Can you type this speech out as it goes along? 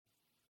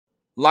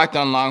Locked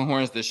on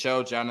Longhorns, the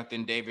show.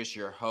 Jonathan Davis,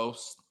 your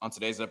host. On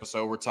today's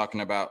episode, we're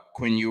talking about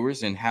Quinn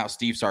Ewers and how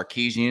Steve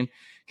Sarkisian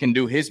can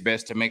do his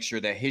best to make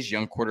sure that his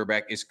young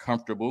quarterback is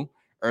comfortable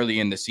early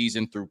in the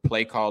season through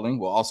play calling.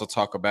 We'll also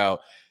talk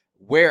about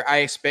where I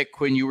expect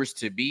Quinn Ewers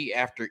to be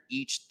after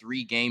each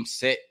 3-game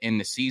set in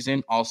the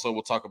season. Also,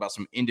 we'll talk about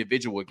some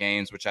individual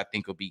games, which I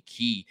think will be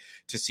key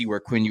to see where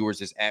Quinn Ewers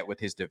is at with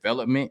his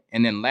development.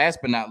 And then last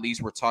but not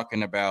least, we're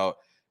talking about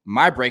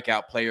my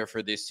breakout player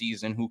for this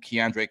season, who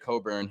Keandre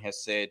Coburn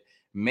has said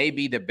may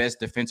be the best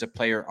defensive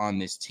player on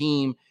this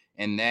team,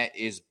 and that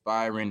is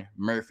Byron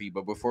Murphy.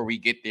 But before we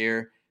get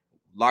there,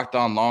 Locked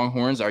On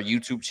Longhorns, our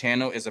YouTube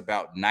channel, is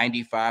about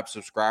 95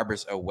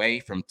 subscribers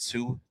away from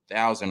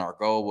 2,000. Our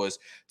goal was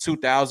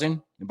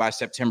 2,000 by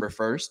September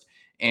 1st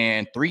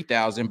and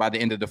 3,000 by the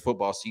end of the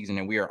football season,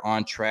 and we are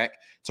on track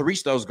to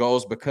reach those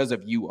goals because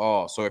of you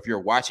all. So if you're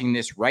watching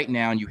this right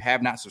now and you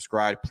have not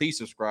subscribed, please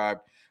subscribe.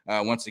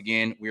 Once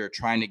again, we are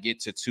trying to get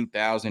to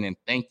 2,000, and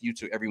thank you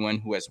to everyone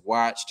who has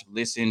watched,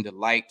 listened,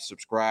 liked,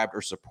 subscribed,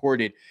 or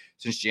supported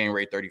since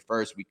January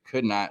 31st. We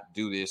could not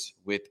do this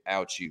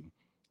without you.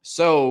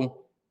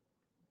 So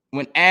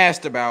when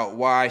asked about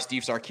why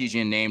Steve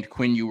Sarkisian named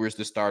Quinn Ewers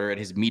the starter at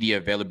his media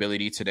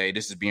availability today,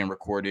 this is being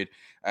recorded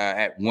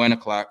at 1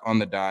 o'clock on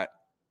the dot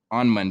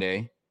on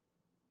Monday,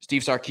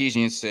 Steve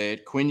Sarkisian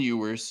said Quinn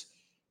Ewers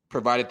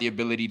provided the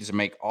ability to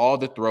make all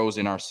the throws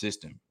in our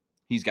system.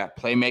 He's got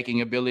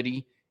playmaking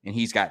ability, and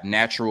he's got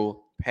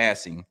natural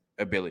passing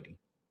ability.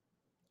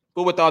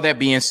 But with all that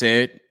being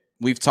said,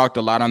 we've talked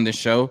a lot on this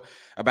show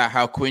about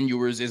how Quinn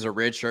Ewers is a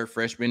redshirt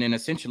freshman and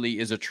essentially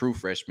is a true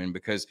freshman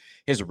because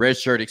his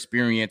redshirt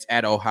experience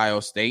at Ohio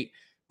State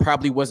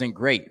probably wasn't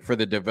great for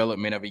the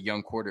development of a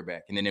young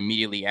quarterback. And then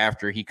immediately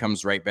after, he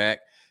comes right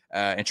back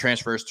and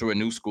transfers to a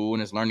new school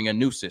and is learning a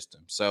new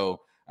system.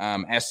 So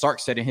as Sark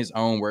said in his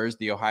own words,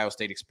 the Ohio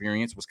State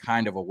experience was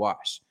kind of a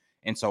wash.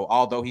 And so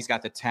although he's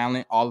got the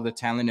talent, all of the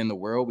talent in the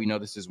world, we know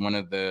this is one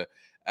of the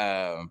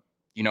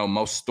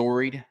most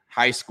storied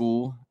high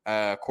school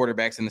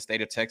quarterbacks in the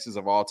state of Texas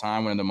of all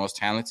time, one of the most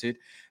talented,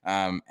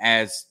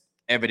 as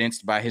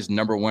evidenced by his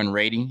number 1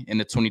 rating in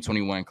the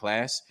 2021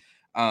 class.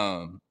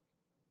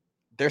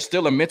 There's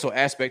still a mental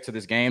aspect to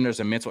this game.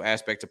 There's a mental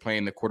aspect to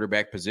playing the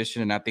quarterback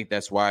position, and I think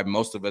that's why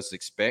most of us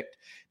expect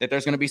that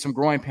there's going to be some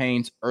growing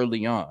pains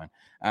early on.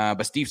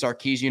 But Steve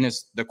Sarkisian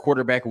is the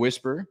quarterback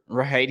whisperer,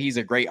 right? He's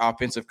a great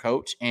offensive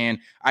coach, and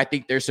I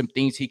think there's some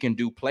things he can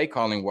do play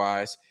calling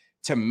wise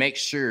to make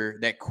sure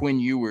that Quinn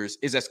Ewers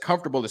is as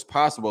comfortable as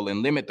possible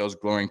and limit those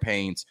growing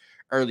pains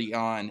early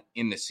on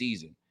in the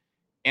season.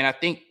 And I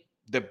think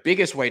the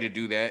biggest way to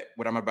do that,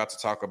 what I'm about to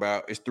talk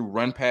about, is through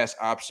run pass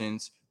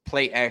options,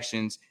 play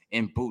actions,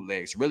 and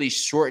bootlegs, really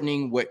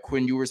shortening what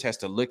Quinn Ewers has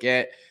to look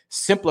at,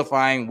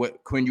 simplifying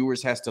what Quinn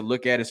Ewers has to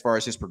look at as far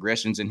as his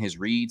progressions and his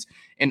reads,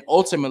 and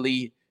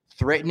ultimately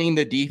threatening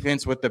the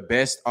defense with the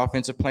best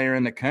offensive player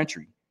in the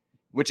country,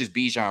 which is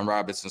Bijan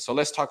Robinson. So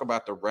let's talk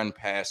about the run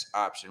pass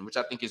option, which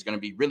I think is going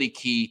to be really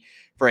key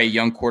for a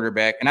young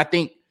quarterback. And I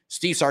think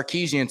Steve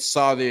Sarkisian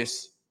saw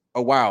this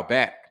a while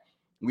back.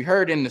 We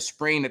heard in the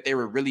spring that they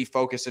were really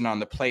focusing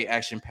on the play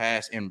action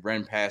pass and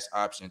run pass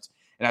options.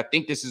 And I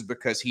think this is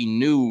because he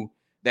knew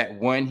that,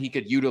 one, he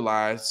could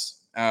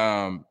utilize,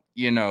 Quinn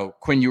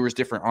Ewers'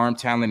 different arm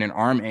talent and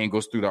arm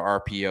angles through the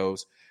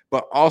RPOs.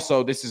 But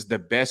also this is the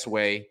best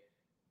way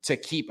to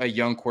keep a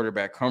young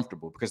quarterback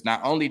comfortable, because not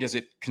only does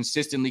it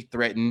consistently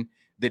threaten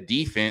the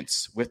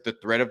defense with the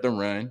threat of the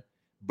run,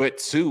 but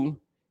 2,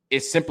 it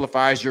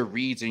simplifies your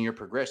reads and your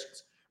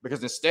progressions,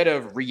 because instead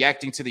of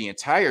reacting to the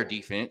entire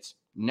defense,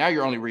 now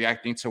you're only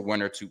reacting to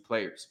 1 or 2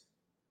 players.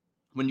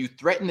 When you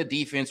threaten the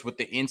defense with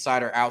the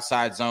inside or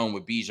outside zone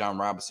with Bijan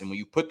Robinson, when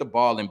you put the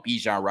ball in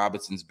Bijan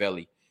Robinson's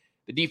belly,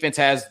 the defense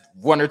has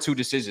 1 or 2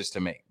 decisions to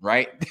make,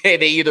 right? They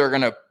either are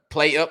going to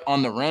play up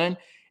on the run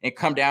and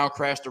come down,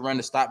 crash the run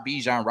to stop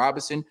Bijan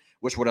Robinson,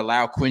 which would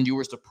allow Quinn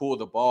Ewers to pull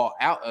the ball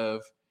out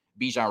of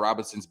Bijan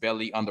Robinson's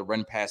belly on the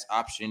run pass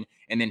option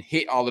and then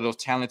hit all of those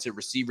talented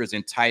receivers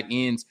and tight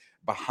ends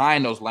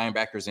behind those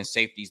linebackers and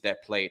safeties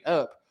that played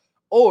up.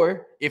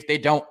 Or if they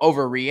don't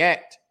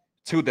overreact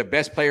to the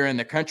best player in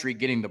the country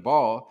getting the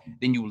ball,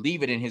 then you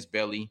leave it in his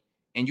belly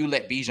and you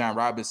let Bijan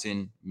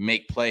Robinson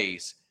make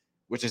plays,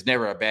 which is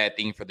never a bad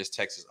thing for this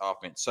Texas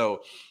offense.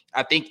 So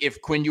I think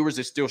if Quinn Ewers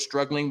is still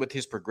struggling with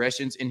his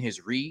progressions in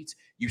his reads,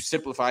 you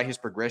simplify his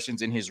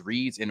progressions in his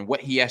reads and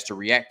what he has to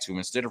react to.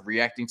 Instead of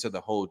reacting to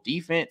the whole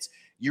defense,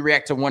 you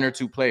react to 1 or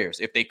 2 players.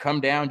 If they come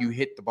down, you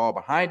hit the ball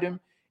behind them.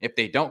 If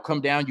they don't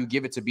come down, you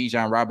give it to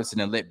Bijan Robinson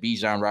and let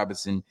Bijan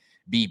Robinson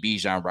be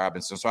Bijan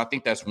Robinson. So I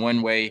think that's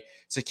one way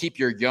to keep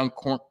your young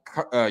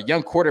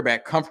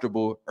quarterback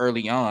comfortable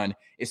early on,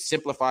 is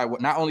simplify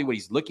not only what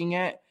he's looking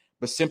at,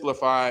 but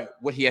simplify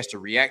what he has to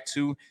react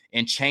to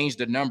and change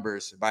the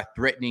numbers by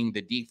threatening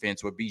the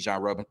defense with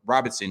Bijan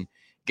Robinson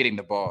getting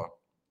the ball.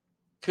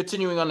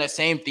 Continuing on that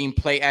same theme,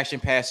 play action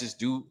passes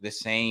do the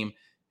same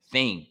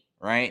thing,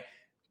 right?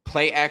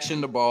 play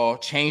action the ball,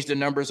 change the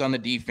numbers on the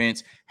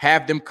defense,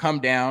 have them come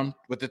down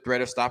with the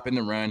threat of stopping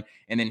the run,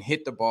 and then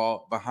hit the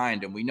ball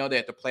behind them. We know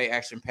that the play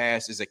action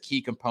pass is a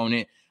key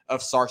component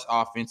of Sark's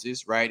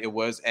offenses, right? It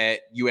was at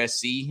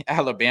USC,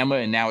 Alabama,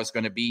 and now it's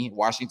going to be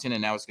Washington,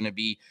 and now it's going to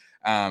be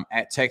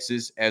at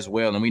Texas as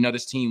well. And we know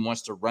this team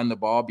wants to run the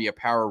ball, be a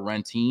power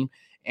run team,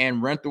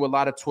 and run through a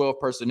lot of 12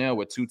 personnel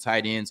with 2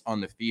 tight ends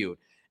on the field.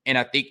 And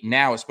I think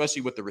now,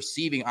 especially with the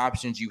receiving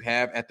options you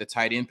have at the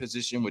tight end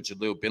position with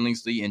Jaleel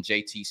Billingsley and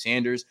JT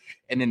Sanders,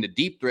 and then the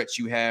deep threats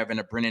you have in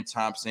a Brennan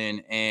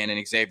Thompson and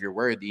an Xavier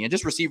Worthy, and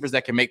just receivers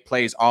that can make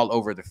plays all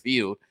over the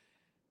field,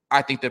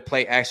 I think the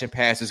play action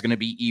pass is going to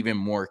be even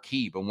more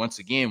key. But once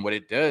again, what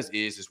it does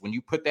is when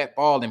you put that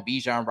ball in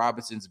Bijan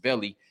Robinson's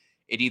belly,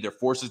 it either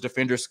forces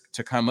defenders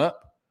to come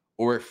up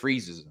or it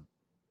freezes them.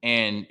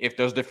 And if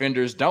those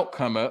defenders don't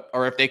come up,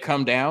 or if they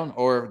come down,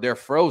 or if they're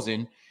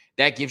frozen,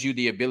 that gives you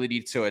the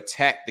ability to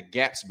attack the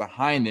gaps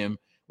behind them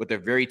with a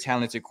very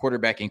talented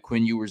quarterback in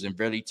Quinn Ewers and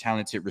very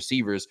talented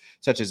receivers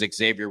such as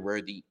Xavier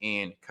Worthy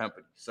and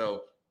company.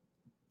 So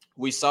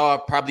we saw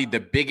probably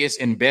the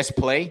biggest and best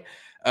play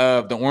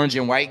of the orange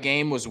and white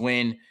game was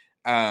when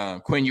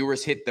Quinn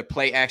Ewers hit the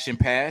play action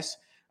pass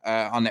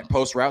on that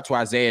post route to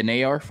Isaiah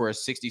Nayar for a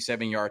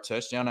 67-yard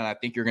touchdown. And I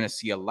think you're going to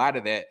see a lot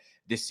of that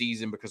this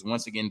season because,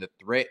 once again, the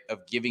threat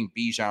of giving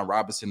Bijan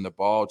Robinson the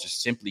ball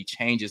just simply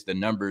changes the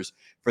numbers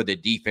for the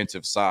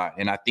defensive side.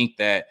 And I think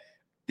that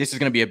this is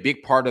going to be a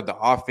big part of the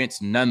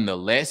offense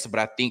nonetheless, but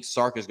I think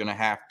Sark is going to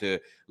have to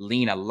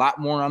lean a lot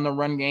more on the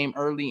run game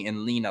early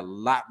and lean a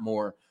lot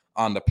more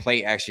on the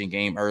play action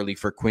game early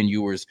for Quinn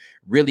Ewers,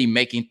 really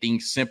making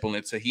things simple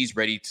until he's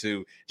ready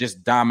to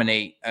just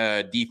dominate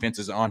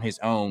defenses on his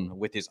own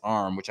with his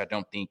arm, which I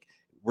don't think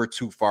we're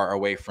too far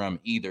away from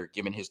either,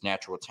 given his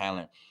natural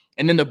talent.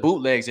 And then the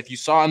bootlegs, if you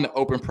saw in the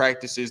open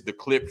practices, the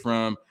clip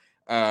from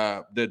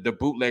the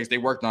bootlegs, they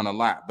worked on a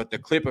lot. But the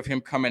clip of him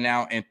coming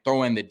out and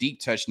throwing the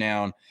deep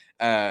touchdown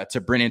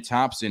to Brennan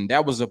Thompson,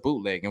 that was a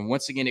bootleg. And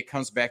once again, it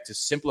comes back to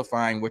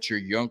simplifying what your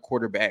young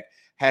quarterback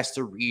has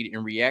to read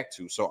and react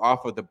to. So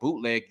off of the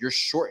bootleg, you're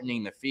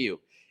shortening the field.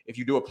 If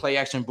you do a play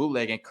action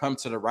bootleg and come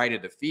to the right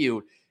of the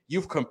field,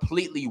 you've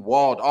completely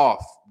walled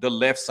off the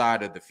left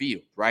side of the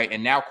field, right?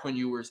 And now Quinn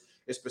Ewers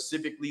is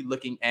specifically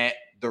looking at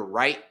the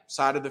right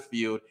side of the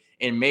field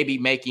and maybe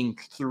making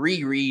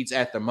 3 reads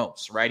at the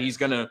most, right? He's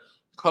going to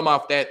come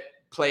off that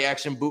play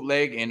action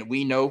bootleg, and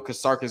we know because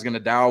Sark is going to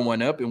dial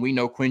one up, and we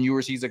know Quinn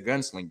Ewers, he's a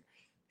gunslinger.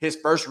 His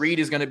first read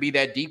is going to be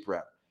that deep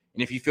route.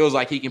 And if he feels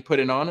like he can put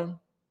it on him,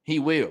 he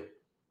will.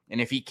 And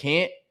if he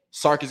can't,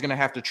 Sark is going to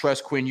have to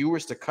trust Quinn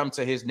Ewers to come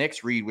to his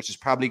next read, which is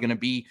probably going to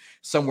be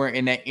somewhere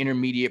in that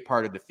intermediate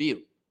part of the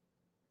field.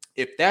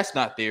 If that's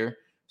not there,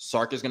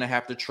 Sark is going to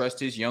have to trust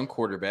his young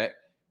quarterback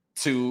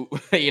to,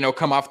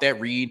 come off that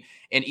read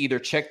and either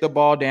check the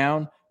ball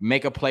down,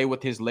 make a play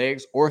with his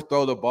legs, or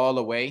throw the ball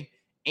away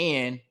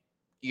and,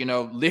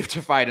 live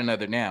to fight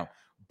another down.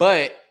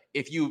 But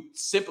if you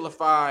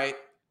simplify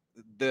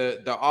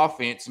the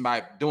offense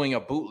by doing a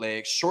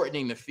bootleg,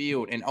 shortening the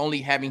field, and only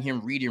having him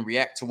read and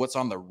react to what's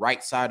on the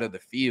right side of the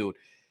field,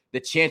 the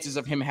chances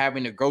of him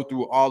having to go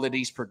through all of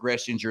these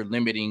progressions, you're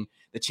limiting.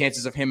 The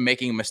chances of him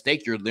making a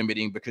mistake, you're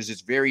limiting because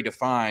it's very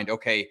defined.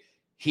 Okay,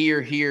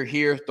 here,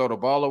 throw the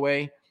ball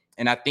away.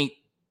 And I think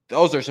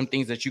those are some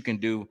things that you can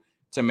do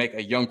to make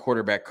a young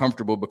quarterback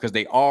comfortable because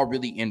they all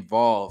really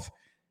involve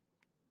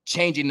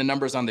changing the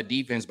numbers on the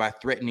defense by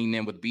threatening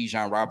them with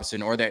Bijan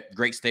Robinson or that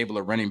great stable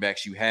of running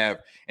backs you have.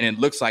 And it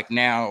looks like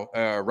now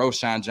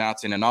Roschon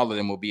Johnson and all of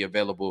them will be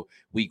available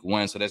week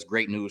 1. So that's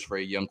great news for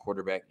a young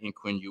quarterback in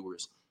Quinn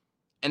Ewers.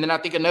 And then I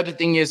think another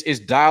thing is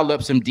dial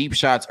up some deep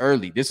shots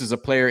early. This is a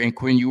player in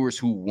Quinn Ewers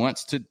who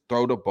wants to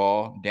throw the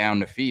ball down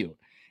the field.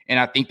 And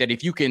I think that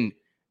if you can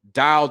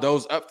dial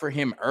those up for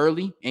him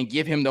early and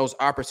give him those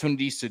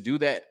opportunities to do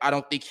that, I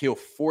don't think he'll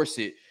force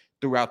it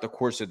throughout the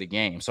course of the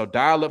game. So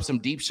dial up some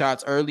deep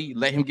shots early,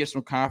 let him get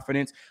some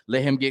confidence,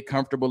 let him get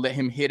comfortable, let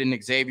him hit an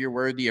Xavier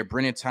Worthy or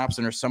Brennan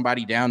Thompson or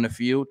somebody down the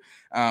field.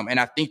 And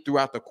I think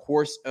throughout the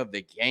course of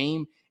the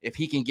game, if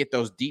he can get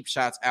those deep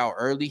shots out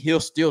early, he'll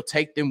still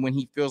take them when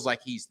he feels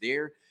like he's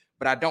there.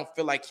 But I don't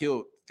feel like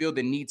he'll feel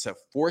the need to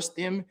force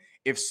them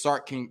if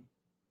Sark can,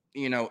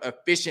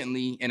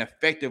 efficiently and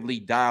effectively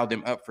dial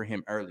them up for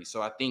him early.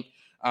 So I think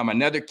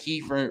another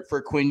key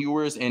for Quinn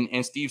Ewers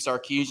and Steve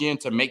Sarkisian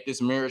to make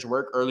this marriage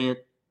work earlier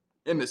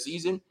in the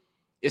season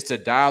is to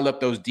dial up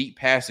those deep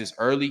passes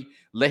early.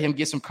 Let him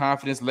get some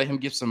confidence. Let him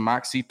get some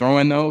moxie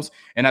throwing those.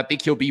 And I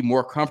think he'll be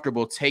more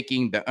comfortable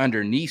taking the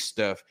underneath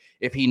stuff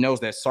if he knows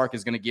that Sark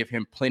is going to give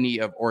him plenty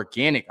of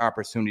organic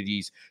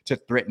opportunities to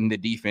threaten the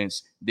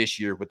defense this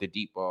year with the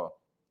deep ball.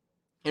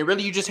 And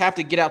really, you just have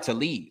to get out to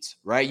leads,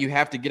 right? You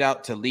have to get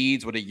out to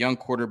leads with a young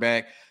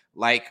quarterback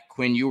like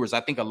Quinn Ewers.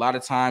 I think a lot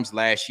of times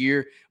last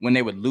year when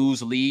they would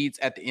lose leads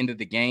at the end of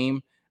the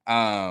game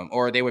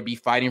or they would be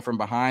fighting from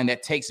behind,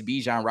 that takes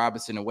Bijan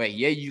Robinson away.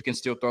 Yeah, you can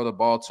still throw the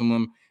ball to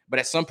him, But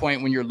at some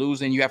point when you're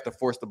losing, you have to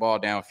force the ball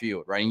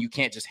downfield, right? And you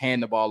can't just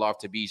hand the ball off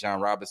to Bijan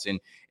Robinson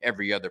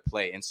every other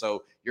play. And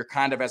so you're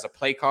kind of, as a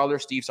play caller,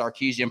 Steve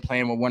Sarkisian,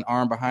 playing with one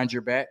arm behind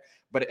your back,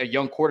 but a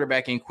young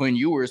quarterback in Quinn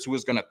Ewers, who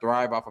is going to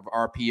thrive off of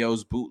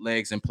RPOs,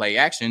 bootlegs, and play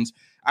actions,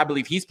 I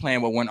believe he's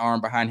playing with one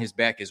arm behind his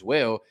back as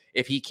well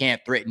if he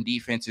can't threaten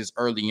defenses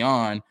early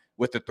on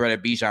with the threat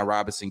of Bijan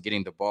Robinson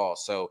getting the ball.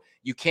 So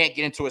you can't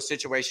get into a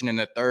situation in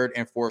the third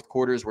and fourth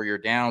quarters where you're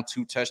down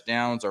 2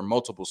 touchdowns or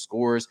multiple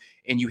scores,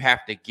 and you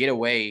have to get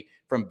away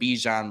from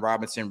Bijan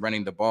Robinson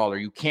running the ball, or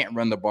you can't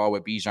run the ball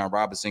with Bijan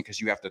Robinson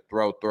because you have to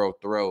throw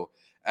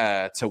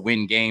to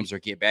win games or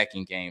get back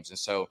in games. And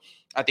so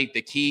I think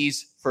the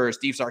keys for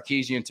Steve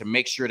Sarkisian to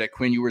make sure that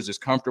Quinn Ewers is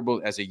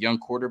comfortable as a young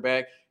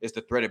quarterback is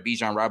the threat of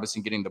Bijan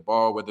Robinson getting the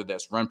ball, whether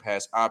that's run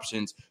pass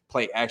options,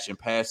 play action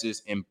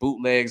passes, and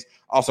bootlegs.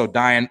 Also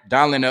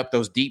dialing up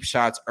those deep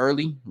shots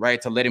early,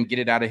 right, to let him get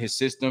it out of his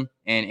system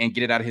and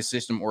get it out of his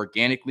system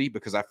organically,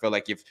 because I feel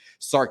like if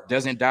Sark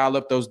doesn't dial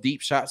up those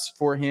deep shots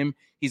for him,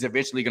 he's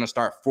eventually going to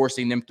start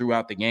forcing them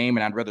throughout the game,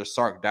 and I'd rather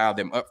Sark dial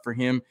them up for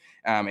him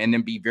and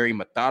then be very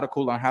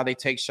methodical on how they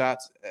take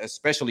shots,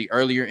 especially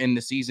earlier in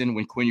the season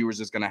when Quinn Ewers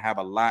is going to have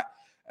a lot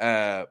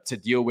to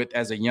deal with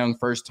as a young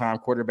first-time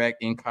quarterback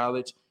in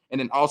college. And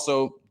then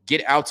also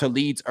get out to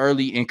leads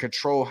early and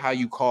control how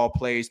you call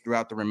plays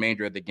throughout the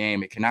remainder of the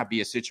game. It cannot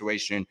be a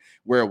situation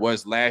where it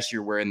was last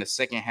year, where in the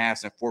second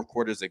halves and fourth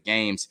quarters of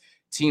games,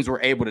 teams were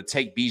able to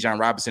take Bijan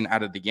Robinson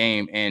out of the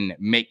game and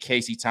make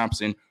Casey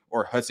Thompson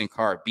or Hudson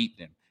Card beat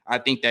them. I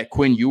think that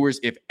Quinn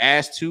Ewers, if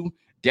asked to,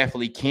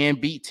 definitely can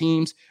beat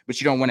teams, but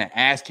you don't want to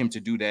ask him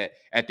to do that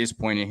at this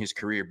point in his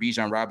career.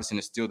 Bijan Robinson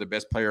is still the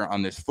best player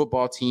on this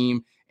football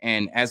team.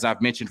 And as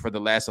I've mentioned for the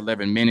last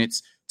 11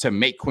 minutes, to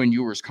make Quinn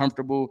Ewers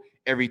comfortable,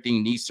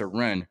 everything needs to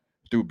run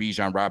through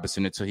Bijan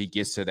Robinson until he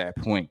gets to that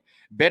point.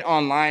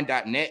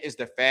 BetOnline.net is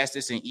the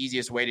fastest and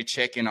easiest way to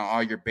check in on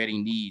all your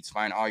betting needs.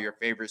 Find all your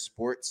favorite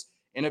sports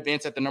and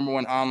events at the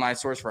 #1 online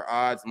source for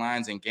odds,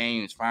 lines, and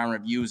games. Find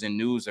reviews and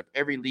news of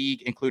every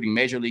league, including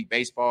Major League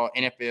Baseball,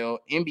 NFL,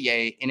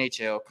 NBA,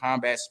 NHL,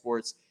 combat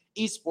sports,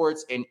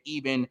 esports, and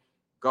even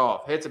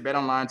golf. Head to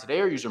BetOnline today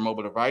or use your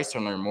mobile device to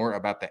learn more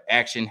about the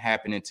action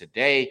happening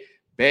today.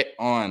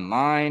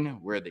 BetOnline,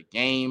 where the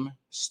game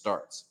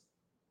starts.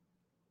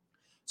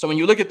 So when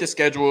you look at the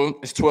schedule,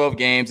 it's 12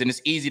 games, and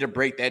it's easy to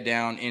break that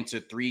down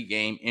into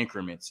 3-game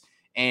increments.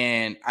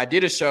 And I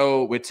did a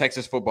show with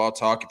Texas Football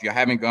Talk. If you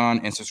haven't gone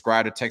and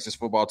subscribed to Texas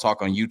Football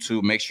Talk on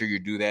YouTube, make sure you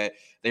do that.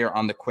 They are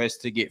on the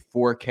quest to get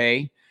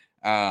 4K,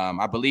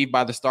 I believe,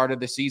 by the start of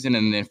the season,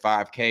 and then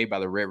 5K by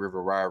the Red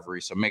River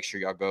Rivalry. So make sure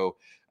y'all go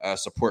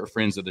support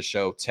friends of the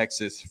show,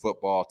 Texas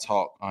Football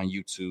Talk on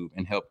YouTube,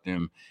 and help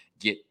them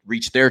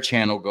reach their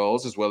channel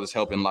goals, as well as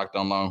helping Locked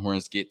On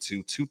Longhorns get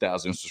to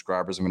 2,000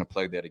 subscribers. I'm going to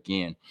play that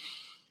again.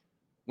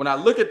 When I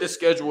look at the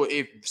schedule,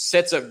 it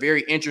sets up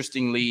very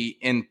interestingly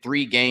in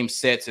 3-game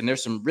sets, and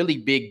there's some really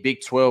big Big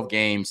 12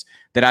 games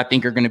that I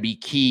think are going to be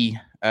key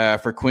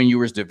for Quinn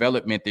Ewers'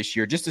 development this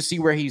year, just to see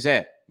where he's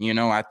at. You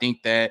know, I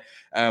think that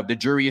the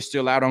jury is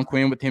still out on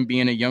Quinn with him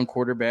being a young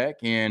quarterback,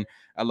 and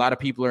a lot of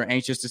people are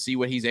anxious to see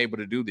what he's able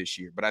to do this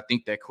year. But I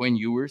think that Quinn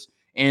Ewers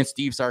and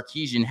Steve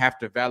Sarkisian have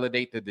to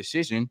validate the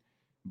decision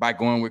by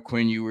going with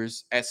Quinn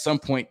Ewers at some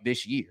point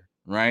this year,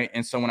 right?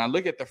 And so when I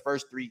look at the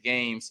first 3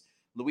 games,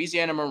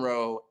 Louisiana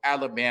Monroe,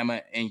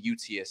 Alabama, and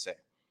UTSA,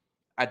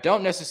 I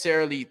don't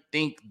necessarily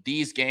think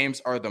these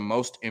games are the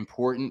most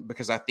important,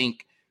 because I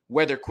think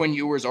whether Quinn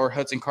Ewers or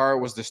Hudson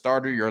Card was the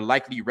starter, your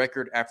likely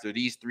record after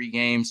these 3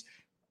 games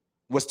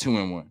was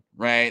 2-1,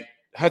 right?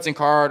 Hudson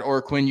Card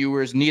or Quinn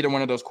Ewers, neither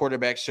one of those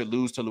quarterbacks should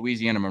lose to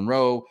Louisiana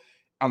Monroe.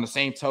 On the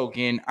same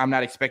token, I'm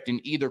not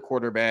expecting either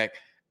quarterback,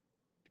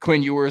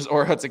 Quinn Ewers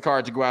or Hudson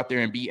Card, to go out there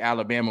and beat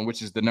Alabama,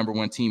 which is the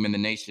 #1 team in the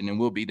nation and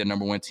will be the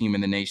 #1 team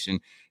in the nation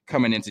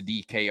coming into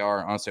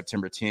DKR on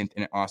September 10th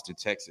in Austin,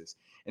 Texas.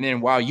 And then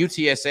while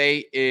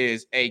UTSA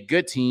is a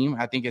good team,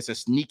 I think it's a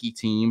sneaky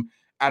team.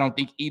 I don't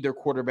think either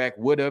quarterback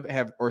would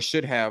have or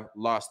should have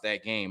lost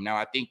that game. Now,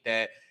 I think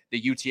that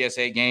the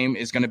UTSA game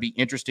is going to be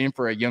interesting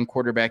for a young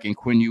quarterback in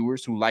Quinn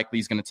Ewers, who likely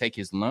is going to take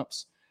his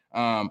lumps.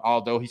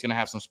 Although he's going to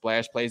have some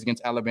splash plays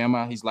against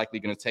Alabama, he's likely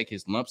going to take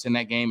his lumps in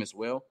that game as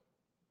well.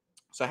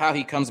 So how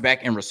he comes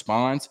back and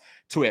responds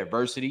to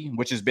adversity,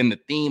 which has been the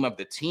theme of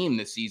the team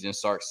this season,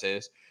 Sark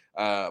says,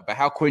 but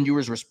how Quinn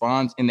Ewers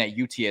responds in that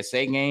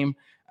UTSA game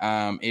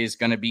is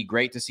going to be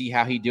great to see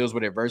how he deals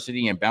with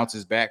adversity and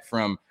bounces back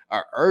from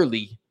an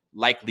early,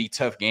 likely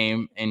tough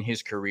game in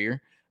his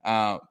career.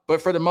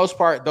 But for the most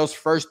part, those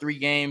first 3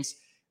 games,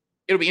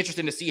 it'll be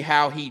interesting to see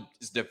how he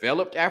is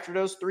developed after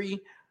those 3.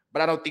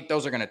 But I don't think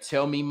those are going to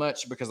tell me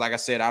much, because, like I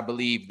said, I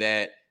believe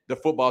that the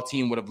football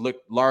team would have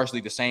looked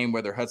largely the same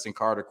whether Hudson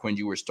Card or Quinn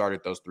Ewers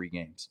started those 3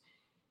 games.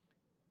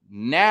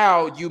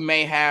 Now you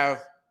may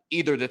have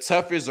either the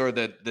toughest or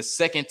the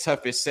second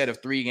toughest set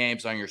of 3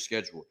 games on your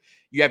schedule.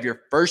 You have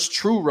your first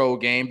true road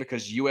game,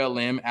 because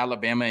ULM,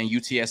 Alabama, and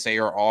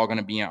UTSA are all going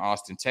to be in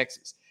Austin,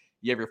 Texas.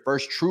 You have your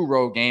first true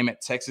road game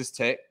at Texas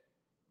Tech.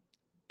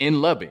 in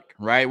Lubbock,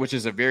 right? Which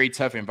is a very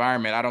tough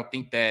environment. I don't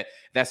think that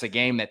that's a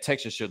game that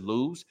Texas should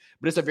lose,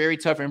 but it's a very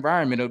tough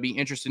environment. It'll be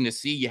interesting to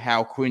see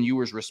how Quinn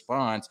Ewers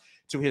responds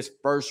to his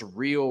first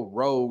real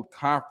road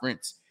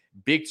conference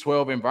Big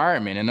 12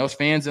 environment. And those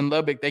fans in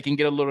Lubbock, they can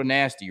get a little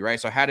nasty, right?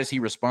 So how does he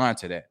respond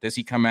to that? Does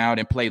he come out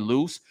and play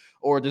loose,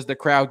 or does the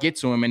crowd get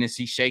to him and is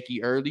he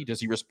shaky early?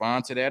 Does he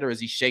respond to that, or is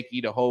he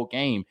shaky the whole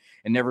game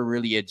and never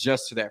really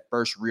adjust to that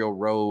first real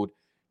road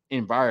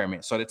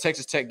environment? So the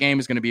Texas Tech game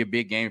is going to be a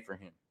big game for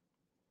him.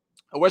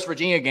 A West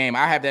Virginia game,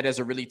 I have that as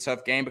a really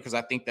tough game because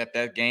I think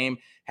that game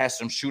has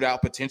some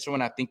shootout potential,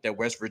 and I think that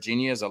West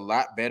Virginia is a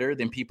lot better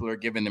than people are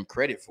giving them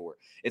credit for.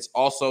 It's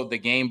also the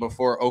game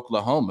before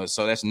Oklahoma,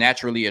 so that's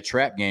naturally a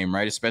trap game,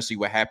 right? Especially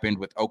what happened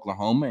with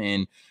Oklahoma,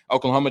 and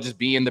Oklahoma just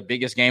being the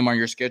biggest game on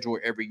your schedule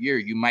every year.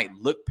 You might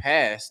look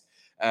past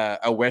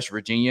a West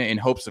Virginia in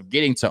hopes of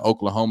getting to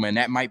Oklahoma, and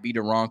that might be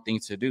the wrong thing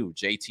to do.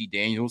 JT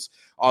Daniels,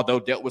 although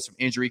dealt with some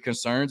injury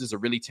concerns, is a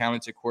really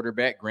talented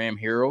quarterback. Graham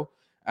Harrell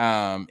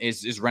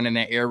is running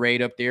that air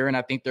raid up there, and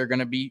I think they're going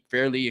to be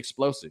fairly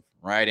explosive,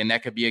 right? And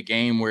that could be a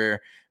game where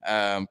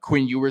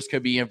Quinn Ewers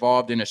could be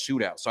involved in a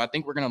shootout. So I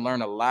think we're going to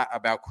learn a lot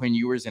about Quinn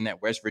Ewers in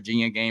that West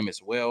Virginia game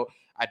as well.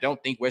 I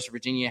don't think West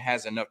Virginia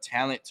has enough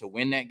talent to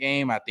win that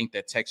game. I think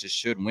that Texas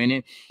should win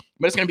it,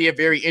 but it's going to be a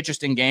very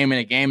interesting game,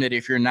 and a game that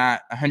if you're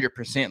not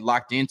 100%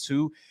 locked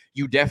into,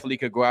 you definitely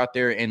could go out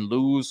there and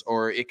lose,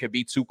 or it could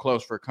be too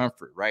close for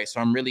comfort, right? So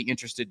I'm really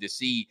interested to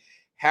see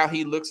how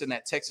he looks in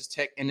that Texas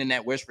Tech and in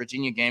that West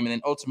Virginia game, and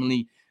then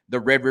ultimately the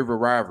Red River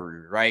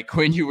rivalry, right?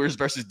 Quinn Ewers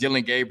versus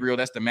Dillon Gabriel.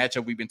 That's the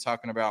matchup we've been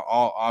talking about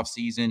all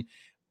offseason.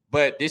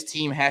 But this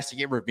team has to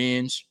get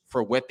revenge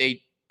for what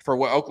they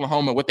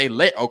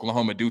let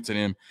Oklahoma do to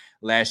them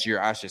last year,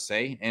 I should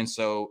say. And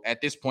so at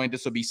this point,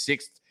 this will be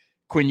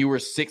Quinn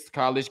Ewers' sixth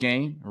college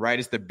game, right?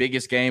 It's the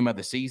biggest game of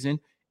the season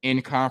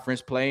in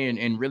conference play,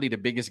 and really the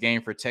biggest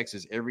game for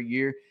Texas every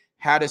year.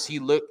 How does he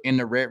look in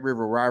the Red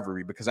River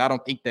rivalry? Because I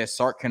don't think that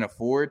Sark can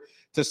afford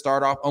to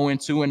start off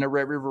 0-2 in the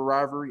Red River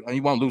rivalry. He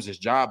won't lose his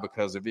job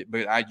because of it,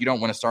 but you don't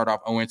want to start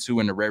off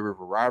 0-2 in the Red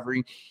River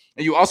rivalry.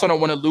 And you also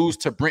don't want to lose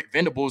to Brent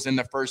Venables in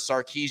the first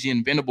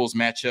Sarkisian-Venables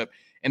matchup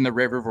in the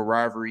Red River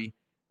rivalry,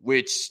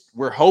 which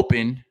we're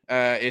hoping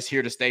is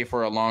here to stay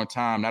for a long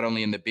time, not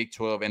only in the Big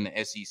 12 and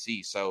the SEC.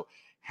 So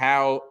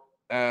how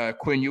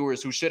Quinn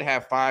Ewers, who should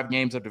have 5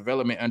 games of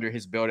development under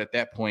his belt at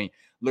that point,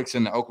 looks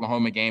in the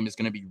Oklahoma game is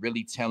going to be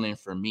really telling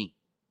for me.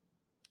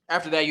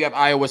 After that, you have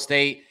Iowa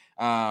State.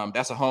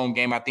 That's a home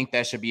game. I think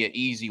that should be an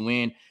easy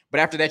win.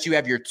 But after that, you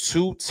have your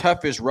 2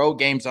 toughest road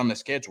games on the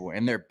schedule,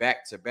 and they're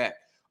back-to-back.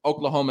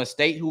 Oklahoma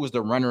State, who was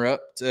the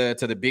runner-up to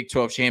the Big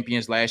 12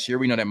 champions last year.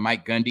 We know that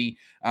Mike Gundy,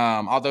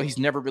 although he's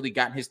never really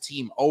gotten his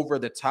team over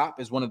the top,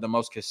 is one of the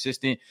most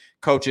consistent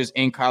coaches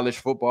in college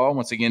football.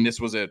 Once again,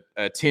 this was a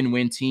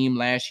 10-win team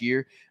last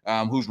year,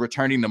 who's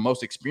returning the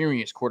most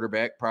experienced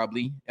quarterback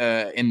probably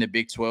in the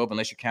Big 12,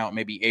 unless you count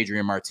maybe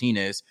Adrian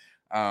Martinez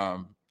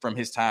from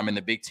his time in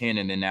the Big 10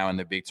 and then now in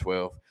the Big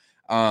 12.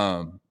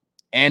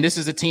 And this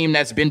is a team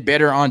that's been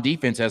better on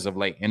defense as of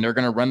late, and they're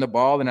going to run the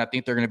ball, and I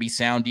think they're going to be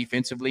sound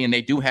defensively, and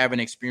they do have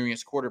an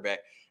experienced quarterback.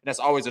 And that's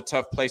always a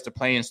tough place to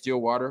play in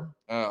Stillwater,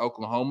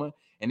 Oklahoma.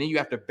 And then you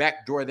have to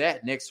backdoor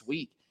that next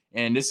week.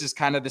 And this is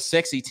kind of the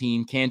sexy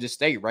team, Kansas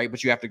State, right?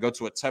 But you have to go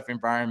to a tough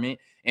environment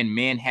in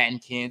Manhattan,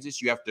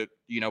 Kansas. You have to,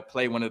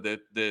 play one of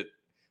the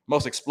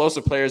most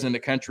explosive players in the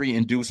country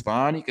in Deuce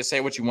Vaughn. You can say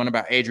what you want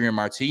about Adrian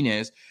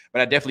Martinez,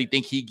 but I definitely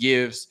think he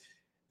gives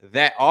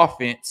that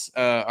offense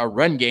a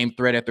run game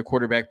threat at the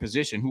quarterback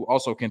position, who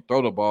also can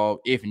throw the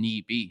ball if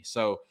need be.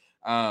 So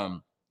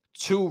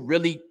 2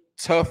 really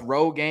tough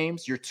road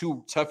games, your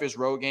 2 toughest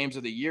road games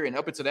of the year. And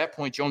up until that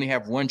point, you only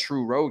have 1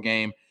 true road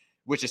game,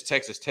 which is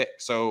Texas Tech.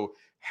 So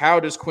how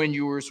does Quinn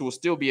Ewers, who will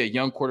still be a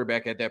young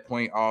quarterback at that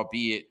point,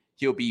 albeit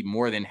he'll be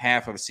more than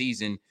half of a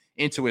season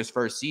into his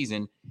first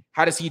season,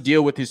 how does he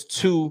deal with his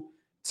 2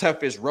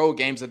 toughest road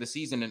games of the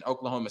season in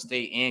Oklahoma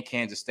State and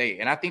Kansas State?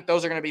 And I think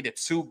those are going to be the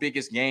 2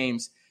 biggest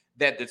games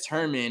that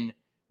determine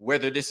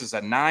whether this is a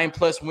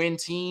 9+ win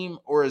team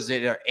or is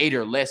it an 8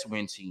 or less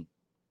win team.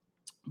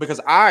 Because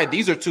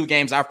these are 2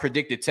 games I've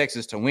predicted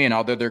Texas to win,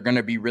 although they're going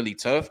to be really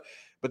tough.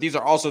 But these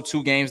are also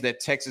 2 games that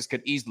Texas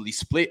could easily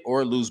split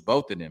or lose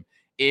both of them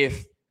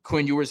if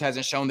Quinn Ewers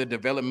hasn't shown the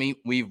development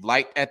we've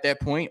liked at that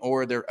point,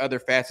 or there are other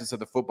facets of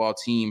the football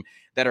team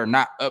that are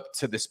not up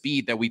to the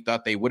speed that we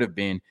thought they would have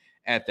been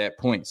at that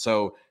point.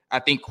 So I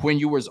think Quinn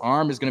Ewers'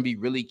 arm is going to be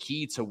really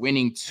key to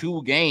winning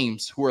 2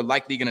 games who are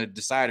likely going to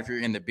decide if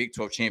you're in the Big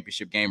 12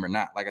 championship game or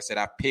not. Like I said,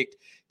 I picked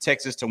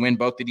Texas to win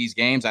both of these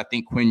games. I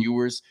think Quinn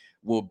Ewers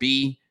will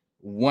be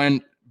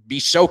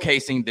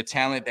showcasing the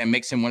talent that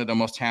makes him one of the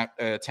most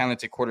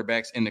talented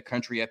quarterbacks in the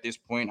country at this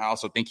point. I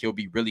also think he'll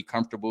be really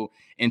comfortable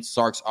in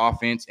Sark's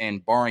offense,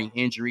 and barring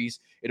injuries,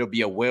 it'll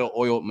be a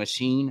well-oiled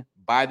machine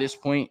by this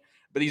point.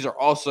 But these are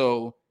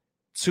also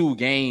 2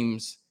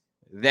 games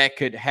that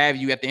could have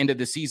you at the end of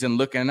the season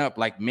looking up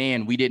like,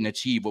 man, we didn't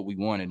achieve what we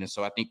wanted. And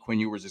so I think Quinn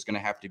Ewers is going to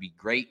have to be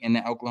great in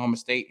that Oklahoma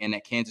State and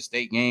that Kansas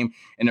State game.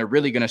 And they're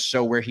really going to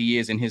show where he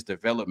is in his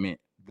development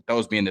with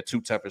those being the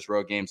two toughest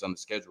road games on the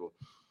schedule.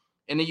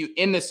 And then you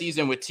end the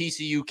season with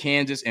TCU,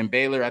 Kansas, and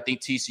Baylor. I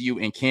think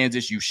TCU and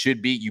Kansas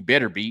you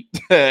better beat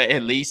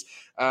at least.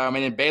 And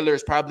then Baylor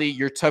is probably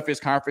your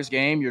toughest conference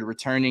game. You're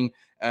returning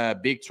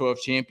Big 12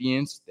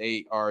 champions.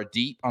 They are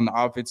deep on the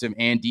offensive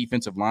and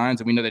defensive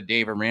lines. And we know that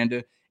Dave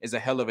Aranda is a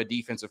hell of a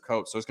defensive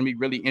coach. So it's going to be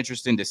really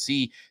interesting to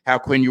see how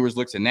Quinn Ewers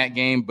looks in that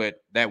game.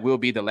 But that will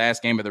be the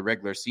last game of the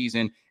regular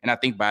season. And I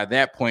think by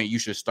that point, you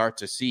should start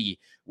to see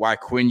why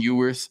Quinn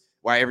Ewers,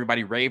 why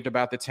everybody raved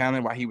about the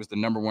talent, why he was the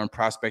number one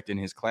prospect in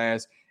his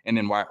class, and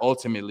then why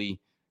ultimately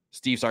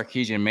Steve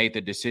Sarkisian made the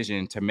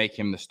decision to make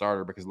him the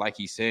starter because, like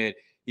he said,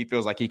 he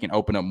feels like he can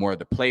open up more of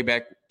the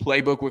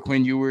playbook with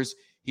Quinn Ewers.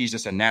 He's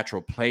just a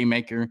natural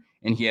playmaker,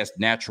 and he has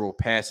natural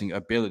passing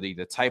ability,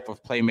 the type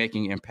of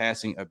playmaking and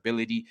passing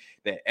ability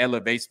that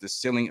elevates the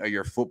ceiling of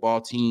your football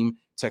team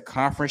to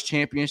conference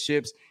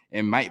championships.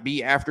 It might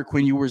be after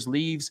Quinn Ewers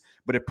leaves,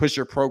 but it puts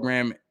your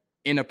program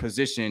in a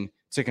position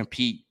to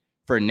compete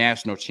for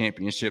national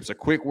championships. A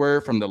quick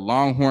word from the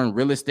Longhorn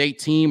real estate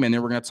team, and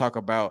then we're going to talk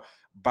about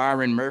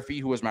Byron Murphy,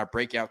 who was my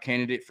breakout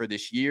candidate for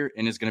this year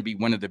and is going to be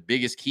one of the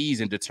biggest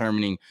keys in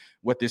determining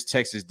what this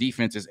Texas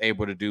defense is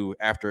able to do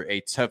after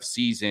a tough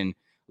season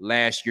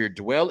last year.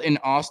 Dwell in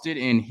Austin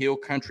and Hill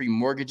Country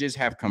Mortgages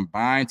have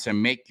combined to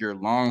make your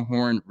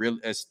Longhorn real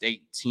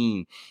estate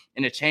team.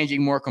 In a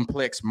changing, more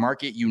complex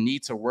market, you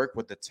need to work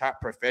with the top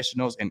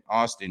professionals in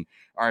Austin.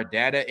 Our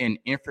data and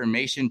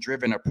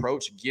information-driven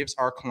approach gives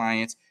our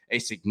clients a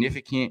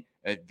significant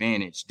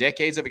advantage.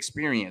 Decades of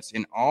experience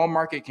in all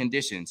market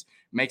conditions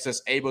makes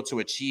us able to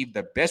achieve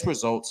the best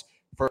results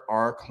for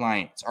our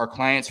clients. Our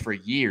clients for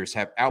years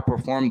have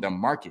outperformed the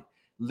market,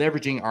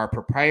 leveraging our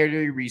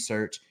proprietary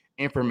research,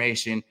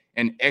 information,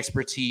 and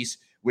expertise,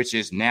 which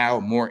is now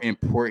more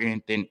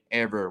important than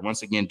ever.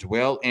 Once again,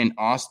 Dwell in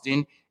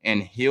Austin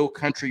and Hill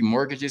Country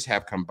Mortgages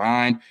have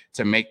combined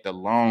to make the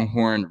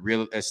Longhorn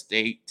real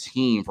estate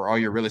team. For all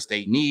your real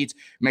estate needs,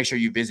 make sure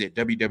you visit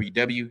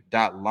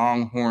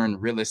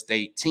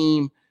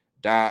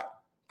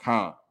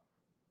www.longhornrealestateteam.com.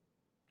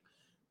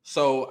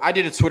 So I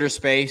did a Twitter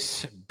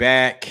space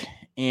back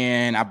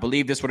in, I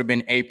believe this would have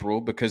been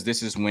April, because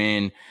this is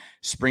when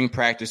spring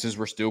practices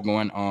were still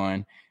going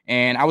on.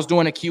 And I was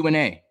doing a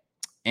Q&A,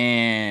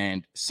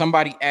 and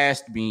somebody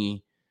asked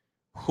me,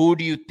 who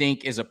do you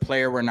think is a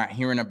player we're not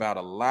hearing about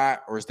a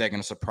lot, or is that going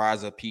to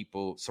surprise a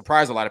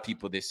lot of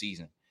people this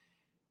season?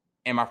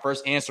 And my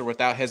first answer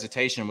without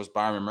hesitation was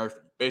Byron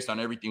Murphy, based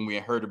on everything we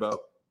had heard about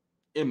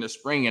in the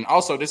spring. And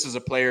also, this is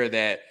a player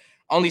that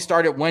only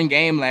started one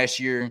game last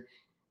year,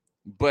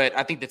 but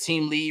I think the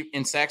team lead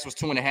in sacks was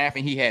 2.5,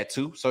 and he had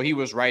 2. So he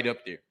was right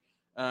up there.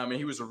 And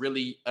he was a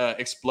really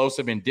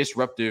explosive and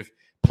disruptive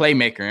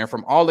playmaker. And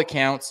from all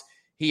accounts,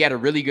 he had a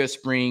really good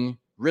spring,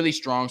 really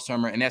strong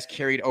summer, and that's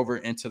carried over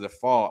into the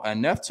fall,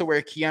 enough to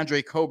where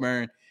Keandre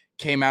Coburn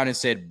came out and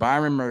said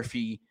Byron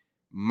Murphy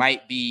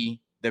might be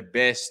the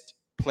best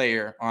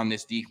player on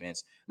this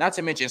defense. Not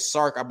to mention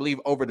Sark, I believe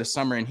over the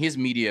summer in his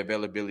media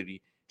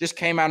availability, just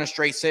came out and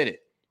straight said it.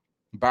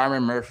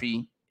 Byron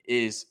Murphy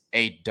is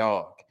a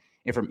dog.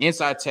 And from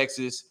inside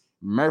Texas,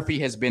 Murphy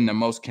has been the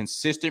most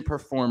consistent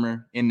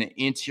performer in the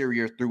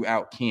interior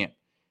throughout camp.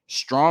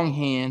 Strong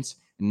hands,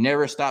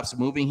 never stops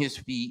moving his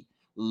feet,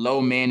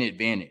 low man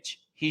advantage.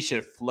 He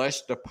should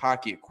flush the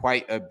pocket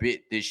quite a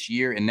bit this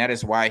year, and that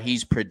is why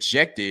he's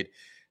projected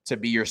to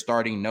be your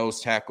starting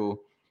nose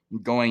tackle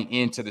going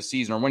into the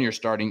season, or when you're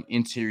starting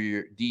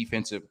interior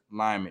defensive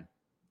lineman.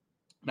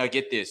 Now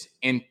get this,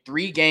 in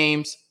 3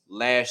 games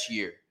last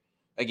year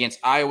against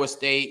Iowa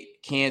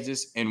State,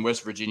 Kansas, and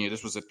West Virginia,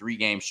 this was a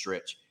 3-game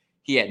stretch.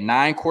 He had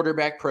 9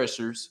 quarterback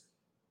pressures,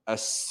 a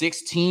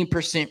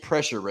 16%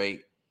 pressure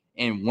rate,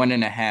 and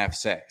 1.5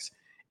 sacks.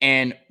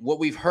 And what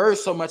we've heard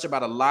so much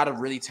about a lot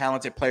of really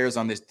talented players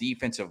on this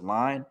defensive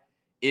line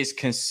is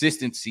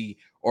consistency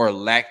or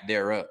lack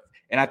thereof.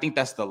 And I think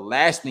that's the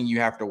last thing you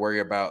have to worry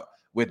about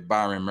with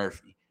Byron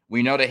Murphy.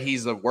 We know that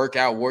he's a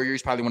workout warrior.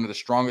 He's probably one of the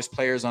strongest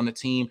players on the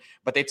team,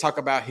 but they talk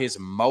about his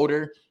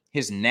motor,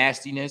 his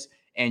nastiness,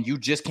 and you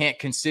just can't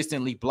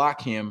consistently block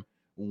him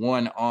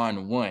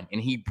one-on-one. And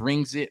he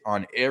brings it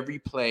on every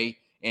play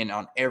and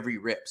on every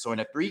rep. So in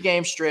a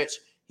 3-game stretch,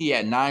 he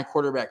had 9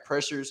 quarterback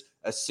pressures,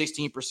 a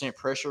 16%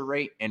 pressure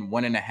rate, and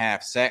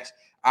 1.5 sacks.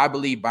 I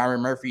believe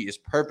Byron Murphy is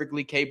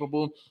perfectly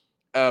capable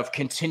of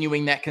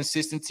continuing that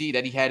consistency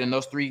that he had in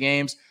those 3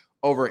 games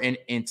over an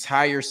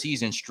entire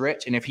season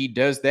stretch. And if he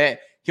does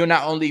that, he'll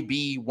not only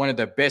be one of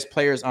the best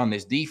players on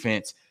this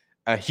defense,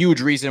 a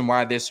huge reason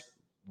why this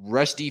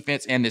rush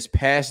defense and this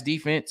pass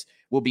defense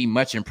will be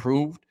much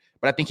improved,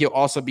 but I think he'll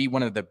also be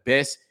one of the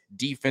best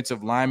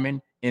defensive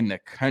linemen in the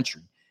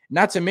country.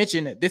 Not to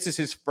mention, this is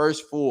his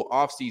first full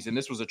offseason.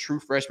 This was a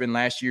true freshman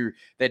last year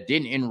that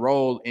didn't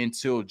enroll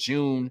until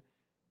June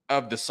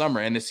of the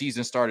summer, and the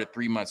season started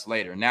 3 months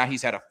later. Now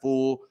he's had a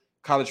full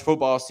college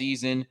football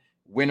season,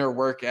 winter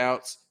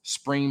workouts,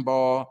 spring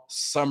ball,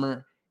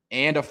 summer,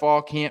 and a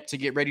fall camp to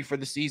get ready for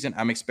the season.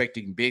 I'm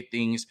expecting big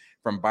things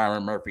from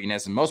Byron Murphy. And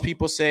as most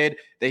people said,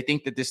 they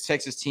think that this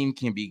Texas team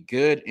can be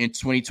good in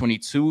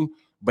 2022.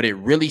 but it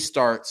really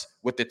starts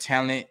with the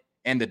talent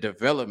and the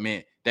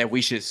development that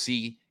we should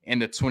see in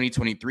the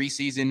 2023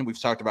 season.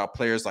 We've talked about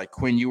players like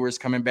Quinn Ewers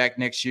coming back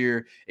next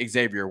year,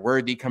 Xavier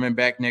Worthy coming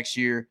back next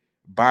year.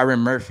 Byron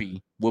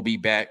Murphy will be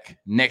back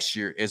next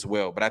year as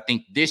well. But I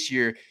think this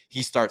year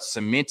he starts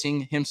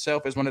cementing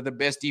himself as one of the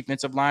best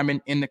defensive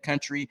linemen in the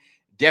country,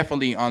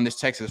 definitely on this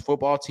Texas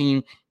football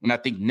team. And I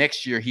think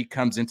next year he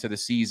comes into the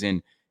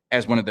season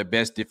as one of the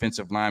best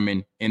defensive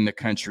linemen in the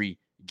country,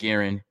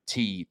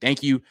 guaranteed.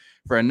 Thank you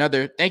for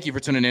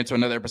tuning in to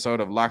another episode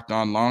of Locked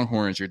On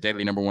Longhorns, your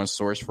daily number one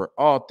source for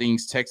all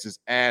things Texas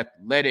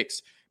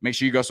athletics. Make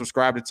sure you go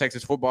subscribe to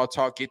Texas Football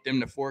Talk, get them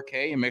to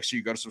 4K, and make sure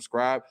you go to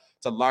subscribe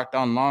to Locked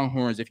On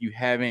Longhorns if you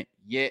haven't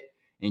yet,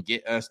 and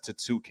get us to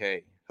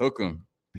 2K. Hook 'em.